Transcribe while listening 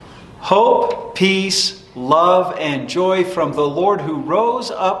Hope, peace, love, and joy from the Lord who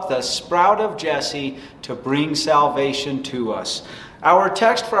rose up the sprout of Jesse to bring salvation to us. Our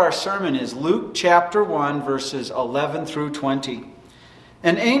text for our sermon is Luke chapter 1, verses 11 through 20.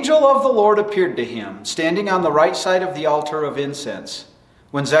 An angel of the Lord appeared to him, standing on the right side of the altar of incense.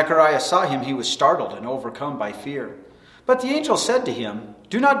 When Zechariah saw him, he was startled and overcome by fear. But the angel said to him,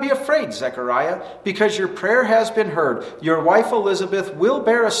 "Do not be afraid, Zechariah, because your prayer has been heard. Your wife Elizabeth will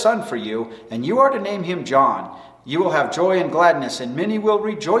bear a son for you, and you are to name him John. You will have joy and gladness, and many will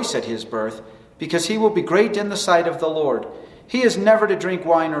rejoice at his birth, because he will be great in the sight of the Lord. He is never to drink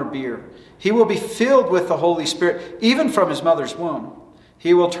wine or beer. He will be filled with the Holy Spirit, even from his mother's womb.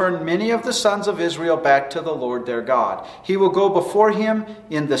 He will turn many of the sons of Israel back to the Lord their God. He will go before him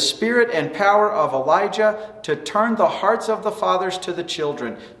in the spirit and power of Elijah to turn the hearts of the fathers to the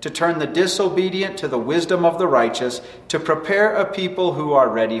children, to turn the disobedient to the wisdom of the righteous, to prepare a people who are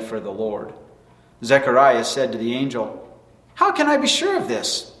ready for the Lord." Zechariah said to the angel, "How can I be sure of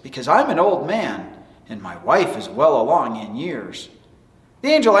this? Because I'm an old man, and my wife is well along in years."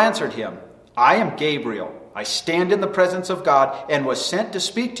 The angel answered him, "I am Gabriel. I stand in the presence of God and was sent to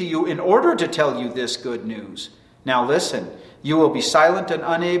speak to you in order to tell you this good news. Now listen, you will be silent and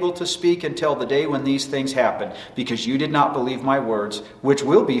unable to speak until the day when these things happen, because you did not believe my words, which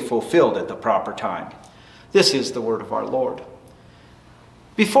will be fulfilled at the proper time." This is the word of our Lord.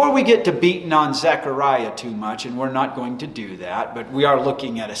 Before we get to beating on Zechariah too much, and we're not going to do that, but we are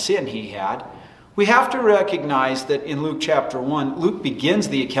looking at a sin he had, we have to recognize that in Luke chapter 1, Luke begins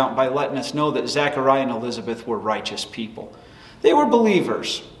the account by letting us know that Zechariah and Elizabeth were righteous people. They were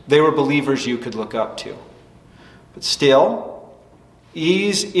believers. They were believers you could look up to. But still,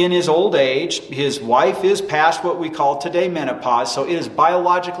 he's in his old age. His wife is past what we call today menopause, so it is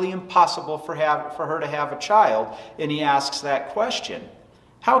biologically impossible for her to have a child. And he asks that question,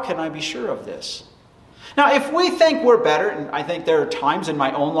 how can I be sure of this? Now, if we think we're better, and I think there are times in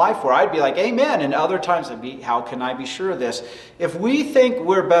my own life where I'd be like, amen, and other times I'd be, how can I be sure of this? If we think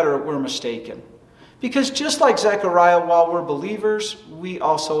we're better, we're mistaken. Because just like Zechariah, while we're believers, we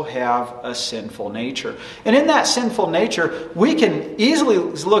also have a sinful nature. And in that sinful nature, we can easily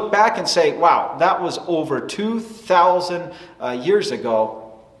look back and say, wow, that was over 2,000 years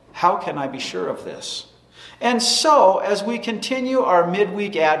ago. How can I be sure of this? And so, as we continue our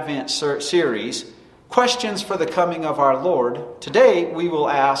midweek Advent series, Questions for the Coming of Our Lord, today we will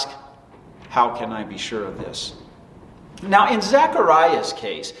ask, how can I be sure of this? Now, in Zechariah's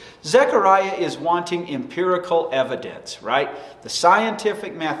case, Zechariah is wanting empirical evidence, right? The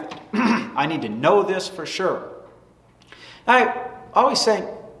scientific method. I need to know this for sure. I always say,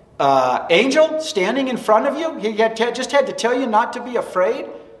 angel standing in front of you, he just had to tell you not to be afraid?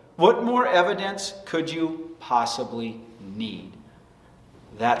 What more evidence could you possibly need?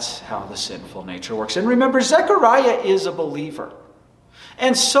 That's how the sinful nature works. And remember, Zechariah is a believer.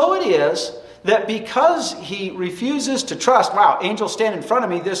 And so it is that because he refuses to trust, wow, angel stand in front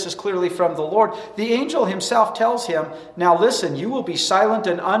of me, this is clearly from the Lord. The angel himself tells him, now listen, you will be silent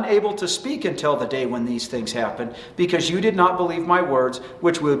and unable to speak until the day when these things happen, because you did not believe my words,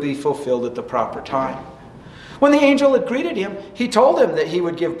 which will be fulfilled at the proper time. When the angel had greeted him, he told him that he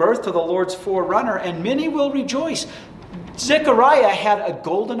would give birth to the Lord's forerunner, and many will rejoice. Zechariah had a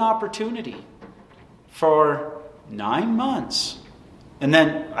golden opportunity for 9 months. And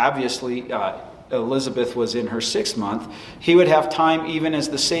then, obviously, Elizabeth was in her 6th month. He would have time even as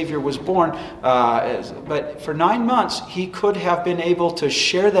the Savior was born. But for 9 months, he could have been able to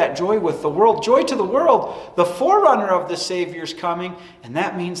share that joy with the world. Joy to the world. The forerunner of the Savior's coming, and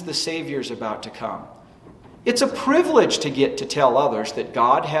that means the Savior's about to come. It's a privilege to get to tell others that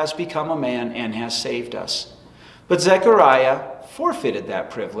God has become a man and has saved us. But Zechariah forfeited that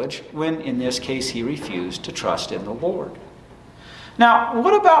privilege when, in this case, he refused to trust in the Lord. Now,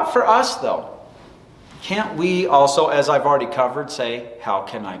 what about for us, though? Can't we also, as I've already covered, say, how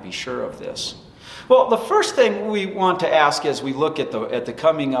can I be sure of this? Well, the first thing we want to ask as we look at the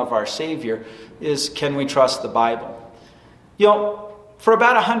coming of our Savior is, can we trust the Bible? You know, for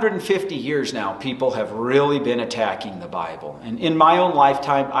about 150 years now, people have really been attacking the Bible. And in my own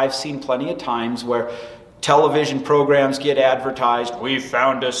lifetime, I've seen plenty of times where television programs get advertised, we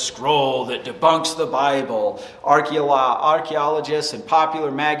found a scroll that debunks the Bible. Archaeologists and popular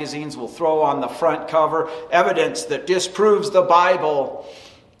magazines will throw on the front cover evidence that disproves the Bible.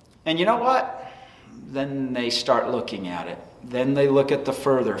 And you know what? Then they start looking at it. Then they look at the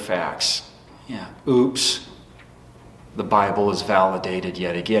further facts. Yeah, oops. The Bible is validated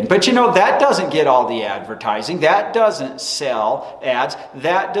yet again. But you know, that doesn't get all the advertising. That doesn't sell ads.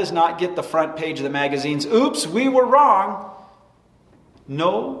 That does not get the front page of the magazines. Oops, we were wrong.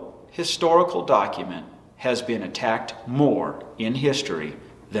 No historical document has been attacked more in history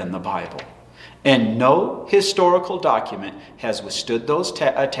than the Bible. And no historical document has withstood those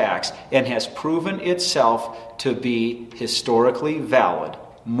attacks and has proven itself to be historically valid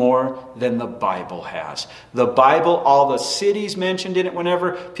more than the Bible has. The Bible, all the cities mentioned in it,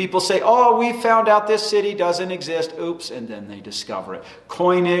 whenever people say, oh, we found out this city doesn't exist, oops, and then they discover it.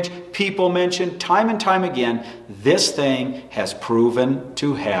 Coinage, people mentioned time and time again, this thing has proven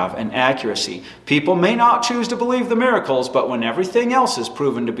to have an accuracy. People may not choose to believe the miracles, but when everything else is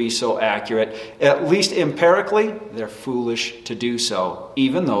proven to be so accurate, at least empirically, they're foolish to do so,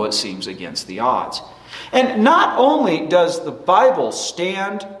 even though it seems against the odds. And not only does the Bible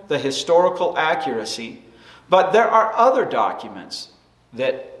stand the historical accuracy, but there are other documents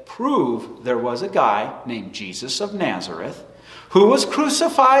that prove there was a guy named Jesus of Nazareth who was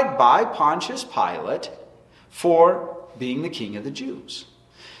crucified by Pontius Pilate for being the king of the Jews.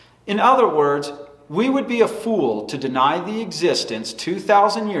 In other words, we would be a fool to deny the existence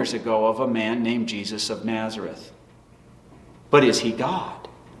 2,000 years ago of a man named Jesus of Nazareth. But is he God?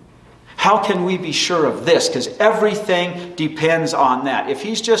 How can we be sure of this? Because everything depends on that. If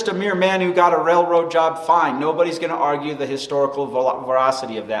he's just a mere man who got a railroad job, fine. Nobody's going to argue the historical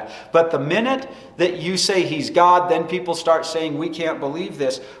veracity of that. But the minute that you say he's God, then people start saying we can't believe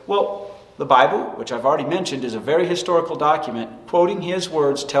this. Well, the Bible, which I've already mentioned, is a very historical document. Quoting his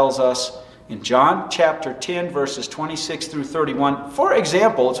words tells us in John chapter 10, verses 26 through 31. For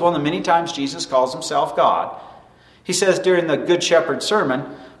example, it's one of the many times Jesus calls himself God. He says during the Good Shepherd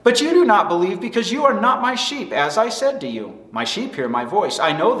sermon, but you do not believe because you are not my sheep, as I said to you. My sheep hear my voice.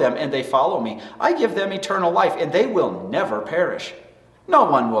 I know them and they follow me. I give them eternal life and they will never perish. No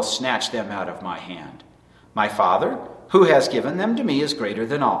one will snatch them out of my hand. My Father, who has given them to me, is greater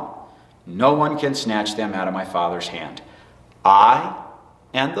than all. No one can snatch them out of my Father's hand. I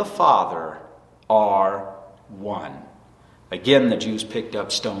and the Father are one. Again, the Jews picked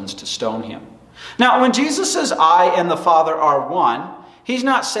up stones to stone him. Now, when Jesus says, I and the Father are one, he's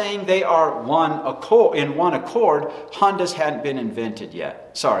not saying they are in one accord. Hondas hadn't been invented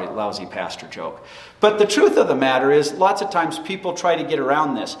yet. Sorry, lousy pastor joke. But the truth of the matter is, lots of times people try to get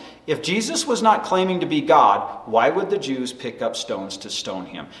around this. If Jesus was not claiming to be God, why would the Jews pick up stones to stone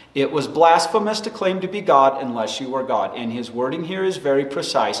him? It was blasphemous to claim to be God unless you were God. And his wording here is very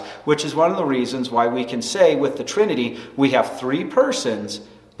precise, which is one of the reasons why we can say with the Trinity, we have three persons,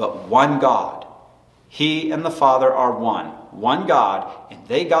 but one God. He and the Father are one God, and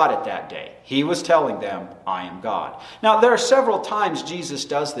they got it that day. He was telling them, I am God. Now, there are several times Jesus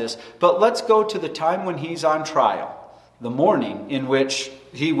does this, but let's go to the time when he's on trial, the morning in which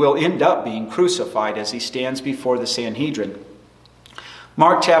he will end up being crucified as he stands before the Sanhedrin.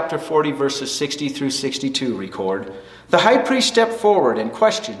 Mark chapter 40, verses 60 through 62 record, the high priest stepped forward and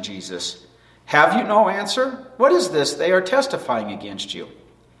questioned Jesus. Have you no answer? What is this they are testifying against you?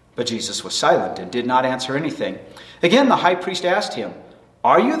 But Jesus was silent and did not answer anything. Again, the high priest asked him,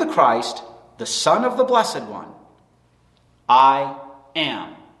 Are you the Christ, the Son of the Blessed One? I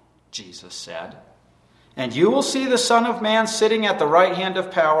am, Jesus said. And you will see the Son of Man sitting at the right hand of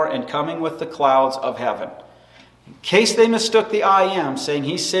power and coming with the clouds of heaven. In case they mistook the I am, saying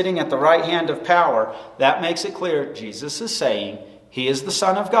he's sitting at the right hand of power, that makes it clear Jesus is saying he is the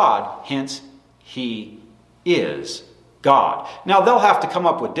Son of God, hence he is God. Now, they'll have to come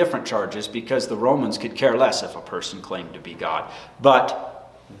up with different charges because the Romans could care less if a person claimed to be God.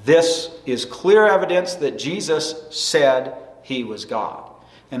 But this is clear evidence that Jesus said he was God.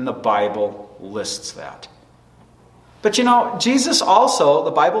 And the Bible lists that. But Jesus also, the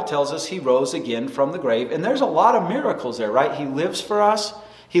Bible tells us he rose again from the grave. And there's a lot of miracles there, right? He lives for us.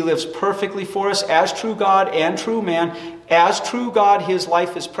 He lives perfectly for us as true God and true man. As true God, his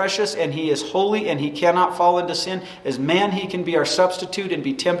life is precious and he is holy and he cannot fall into sin. As man, he can be our substitute and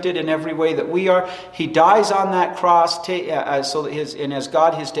be tempted in every way that we are. He dies on that cross so that as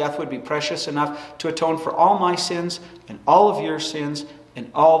God, his death would be precious enough to atone for all my sins and all of your sins and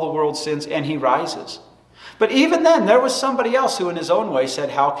all the world's sins, and he rises. But even then, there was somebody else who in his own way said,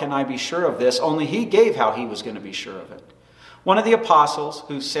 how can I be sure of this? Only he gave how he was going to be sure of it. One of the apostles,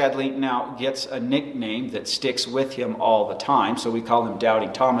 who sadly now gets a nickname that sticks with him all the time, so we call him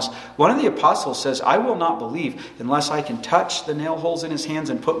Doubting Thomas. One of the apostles says, I will not believe unless I can touch the nail holes in his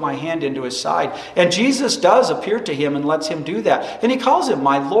hands and put my hand into his side. And Jesus does appear to him and lets him do that. And he calls him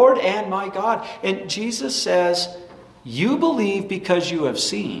my Lord and my God. And Jesus says, you believe because you have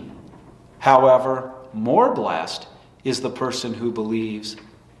seen. However, more blessed is the person who believes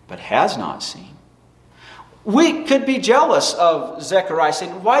but has not seen. We could be jealous of Zechariah,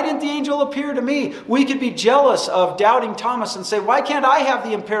 saying, why didn't the angel appear to me? We could be jealous of doubting Thomas and say, why can't I have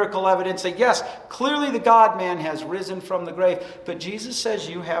the empirical evidence that, yes, clearly the God-man has risen from the grave. But Jesus says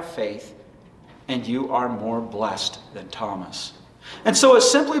you have faith, and you are more blessed than Thomas. And so it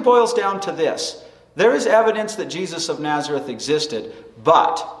simply boils down to this. There is evidence that Jesus of Nazareth existed,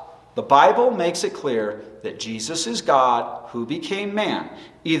 but the Bible makes it clear that Jesus is God who became man.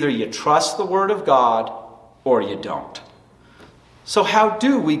 Either you trust the Word of God or you don't. So how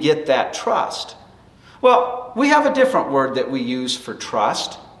do we get that trust? Well, we have a different word that we use for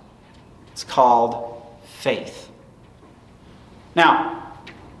trust. It's called faith. Now,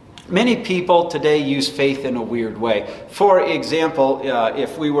 many people today use faith in a weird way. For example,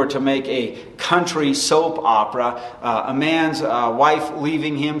 if we were to make a country soap opera, a man's wife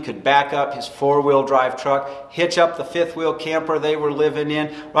leaving him could back up his four-wheel drive truck, hitch up the fifth-wheel camper they were living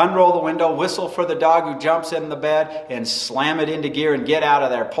in, unroll the window, whistle for the dog who jumps in the bed, and slam it into gear and get out of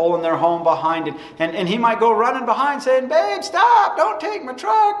there, pulling their home behind it. And he might go running behind saying, babe, stop, don't take my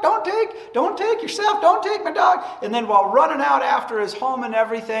truck, don't take yourself, don't take my dog. And then while running out after his home and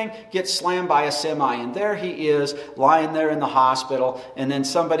everything, gets slammed by a semi. And there he is, lying there in the hospital. And then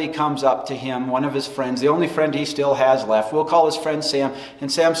somebody comes up to him, one of his friends, the only friend he still has left. We'll call his friend Sam.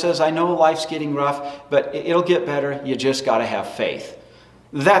 And Sam says, I know life's getting rough, but it'll get better. You just got to have faith.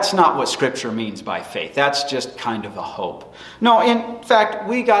 That's not what Scripture means by faith. That's just kind of a hope. No, in fact,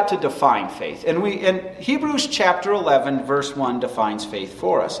 we got to define faith. And Hebrews chapter 11, verse 1 defines faith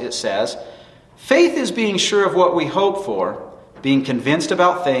for us. It says, faith is being sure of what we hope for, being convinced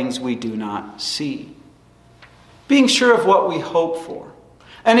about things we do not see. Being sure of what we hope for.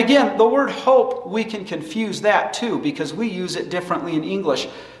 And again, the word hope, we can confuse that too, because we use it differently in English.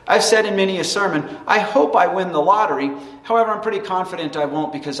 I've said in many a sermon, I hope I win the lottery. However, I'm pretty confident I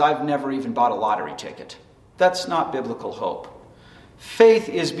won't because I've never even bought a lottery ticket. That's not biblical hope. Faith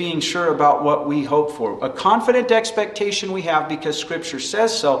is being sure about what we hope for. A confident expectation we have because Scripture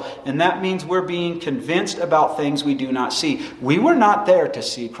says so, and that means we're being convinced about things we do not see. We were not there to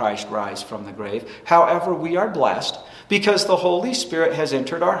see Christ rise from the grave. However, we are blessed because the Holy Spirit has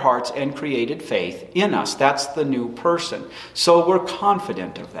entered our hearts and created faith in us. That's the new person. So we're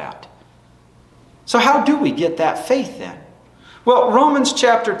confident of that. So how do we get that faith then? Well, Romans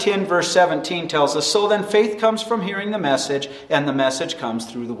chapter 10, verse 17 tells us, so then faith comes from hearing the message, and the message comes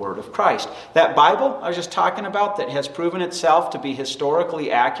through the word of Christ. That Bible I was just talking about that has proven itself to be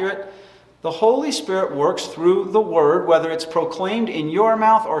historically accurate, the Holy Spirit works through the word, whether it's proclaimed in your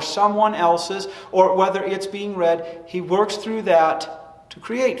mouth or someone else's, or whether it's being read, He works through that to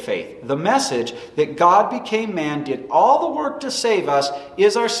create faith. The message that God became man, did all the work to save us,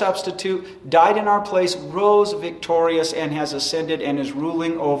 is our substitute, died in our place, rose victorious, and has ascended and is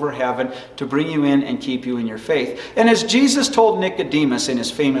ruling over heaven to bring you in and keep you in your faith. And as Jesus told Nicodemus in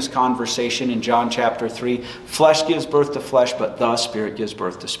his famous conversation in John chapter 3, flesh gives birth to flesh, but the Spirit gives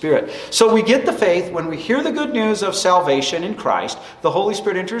birth to spirit. So we get the faith when we hear the good news of salvation in Christ. The Holy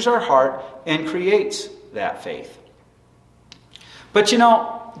Spirit enters our heart and creates that faith. But you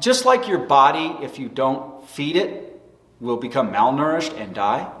know, just like your body, if you don't feed it, will become malnourished and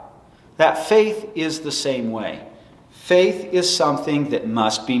die, that faith is the same way. Faith is something that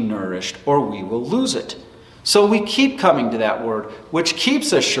must be nourished or we will lose it. So we keep coming to that word, which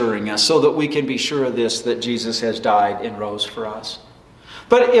keeps assuring us so that we can be sure of this, that Jesus has died and rose for us.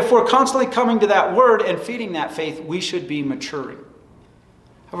 But if we're constantly coming to that word and feeding that faith, we should be maturing.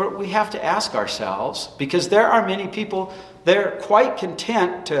 However, we have to ask ourselves, because there are many people, they're quite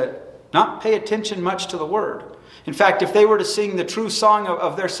content to not pay attention much to the word. In fact, if they were to sing the true song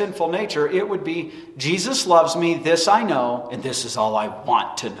of their sinful nature, it would be, Jesus loves me, this I know, and this is all I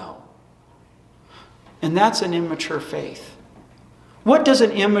want to know. And that's an immature faith. What does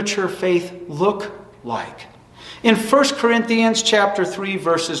an immature faith look like? In 1 Corinthians chapter 3,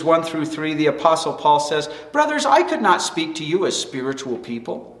 verses 1 through 3, the Apostle Paul says, brothers, I could not speak to you as spiritual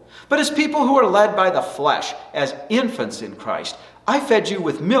people, but as people who are led by the flesh, as infants in Christ. I fed you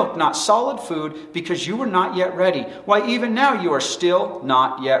with milk, not solid food, because you were not yet ready. Why, even now you are still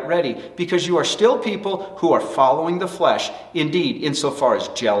not yet ready, because you are still people who are following the flesh. Indeed, insofar as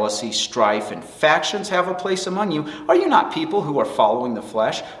jealousy, strife, and factions have a place among you, are you not people who are following the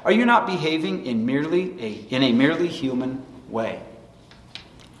flesh? Are you not behaving in a merely human way?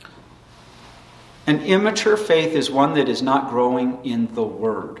 An immature faith is one that is not growing in the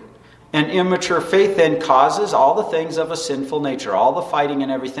Word. An immature faith then causes all the things of a sinful nature, all the fighting and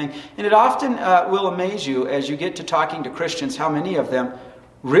everything. And it often will amaze you as you get to talking to Christians how many of them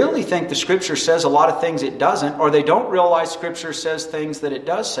really think the Scripture says a lot of things it doesn't, or they don't realize Scripture says things that it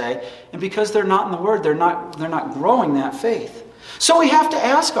does say, and because they're not in the Word, they're not growing that faith. So we have to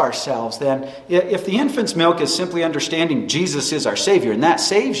ask ourselves then, if the infant's milk is simply understanding Jesus is our Savior, and that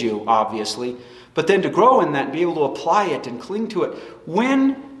saves you, obviously, but then to grow in that and be able to apply it and cling to it,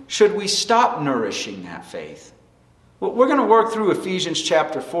 when should we stop nourishing that faith? Well, we're going to work through Ephesians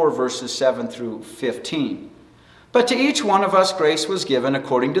chapter 4, verses 7 through 15. But to each one of us grace was given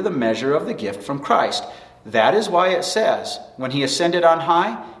according to the measure of the gift from Christ. That is why it says, when he ascended on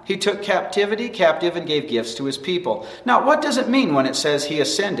high, he took captivity captive and gave gifts to his people. Now, what does it mean when it says he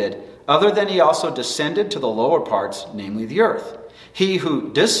ascended, other than he also descended to the lower parts, namely the earth? He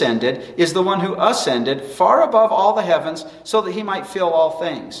who descended is the one who ascended far above all the heavens, so that he might fill all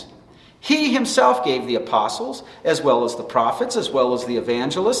things. He himself gave the apostles, as well as the prophets, as well as the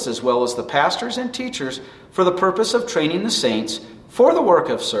evangelists, as well as the pastors and teachers, for the purpose of training the saints for the work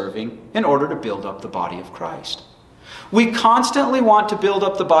of serving, in order to build up the body of Christ. We constantly want to build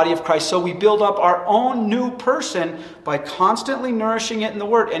up the body of Christ, so we build up our own new person by constantly nourishing it in the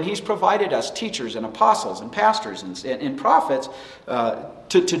Word. And He's provided us teachers and apostles and pastors and prophets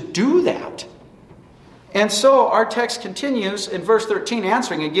to do that. And so our text continues in verse 13,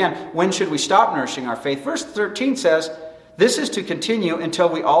 answering again, when should we stop nourishing our faith? Verse 13 says, this is to continue until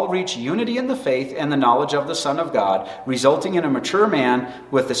we all reach unity in the faith and the knowledge of the Son of God, resulting in a mature man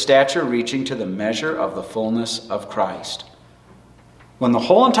with the stature reaching to the measure of the fullness of Christ. When the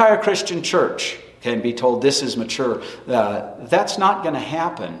whole entire Christian church can be told this is mature, that's not going to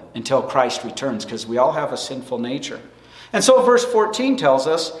happen until Christ returns, because we all have a sinful nature. And so verse 14 tells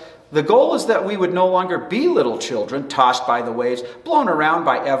us, the goal is that we would no longer be little children, tossed by the waves, blown around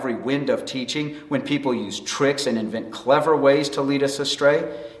by every wind of teaching, when people use tricks and invent clever ways to lead us astray.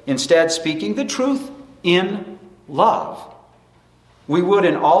 Instead, speaking the truth in love, we would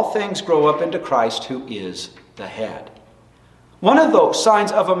in all things grow up into Christ, who is the head. One of those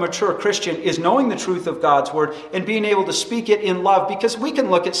signs of a mature Christian is knowing the truth of God's Word and being able to speak it in love, because we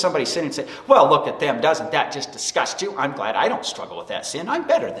can look at somebody's sin and say, well, look at them. Doesn't that just disgust you? I'm glad I don't struggle with that sin. I'm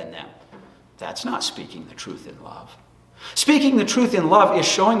better than them. That's not speaking the truth in love. Speaking the truth in love is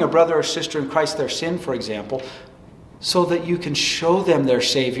showing a brother or sister in Christ their sin, for example, so that you can show them their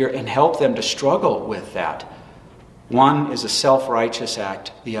Savior and help them to struggle with that. One is a self-righteous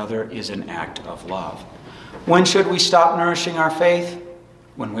act. The other is an act of love. When should we stop nourishing our faith?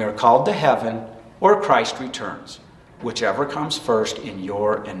 When we are called to heaven or Christ returns, whichever comes first in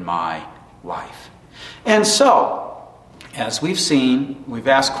your and my life. And so, as we've seen, we've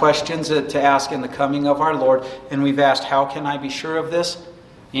asked questions to ask in the coming of our Lord, and we've asked, how can I be sure of this?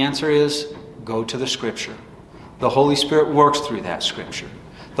 The answer is, go to the Scripture. The Holy Spirit works through that Scripture.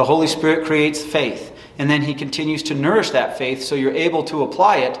 The Holy Spirit creates faith, and then He continues to nourish that faith so you're able to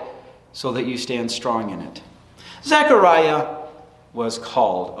apply it so that you stand strong in it. Zechariah was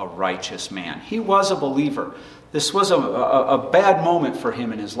called a righteous man. He was a believer. This was a bad moment for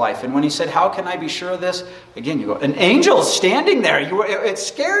him in his life. And when he said, how can I be sure of this? Again, you go, an angel standing there. It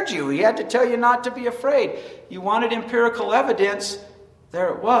scared you. He had to tell you not to be afraid. You wanted empirical evidence. There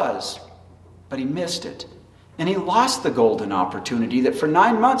it was. But he missed it. And he lost the golden opportunity that for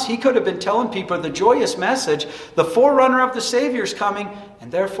 9 months he could have been telling people the joyous message, the forerunner of the Savior is coming,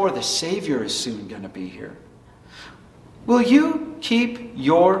 and therefore the Savior is soon going to be here. Will you keep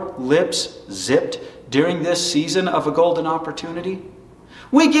your lips zipped during this season of a golden opportunity?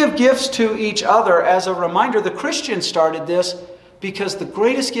 We give gifts to each other as a reminder. The Christians started this because the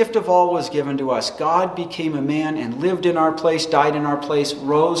greatest gift of all was given to us. God became a man and lived in our place, died in our place,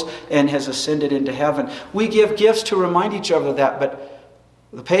 rose, and has ascended into heaven. We give gifts to remind each other of that, but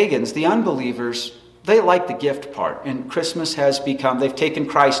the pagans, the unbelievers, they like the gift part. And Christmas has become, they've taken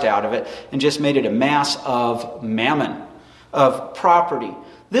Christ out of it and just made it a mass of mammon, of property.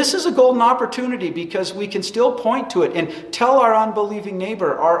 This is a golden opportunity because we can still point to it and tell our unbelieving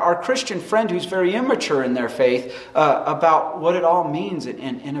neighbor, our Christian friend who's very immature in their faith, about what it all means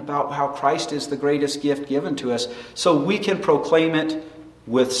and about how Christ is the greatest gift given to us, so we can proclaim it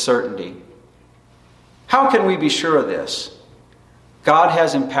with certainty. How can we be sure of this? God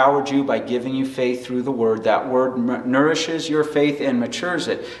has empowered you by giving you faith through the Word. That Word nourishes your faith and matures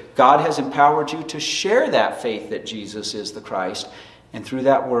it. God has empowered you to share that faith that Jesus is the Christ. And through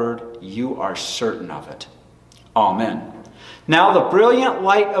that Word, you are certain of it. Amen. Now the brilliant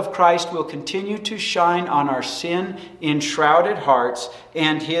light of Christ will continue to shine on our sin-enshrouded hearts,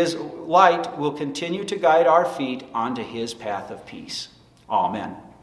 and His light will continue to guide our feet onto His path of peace. Amen.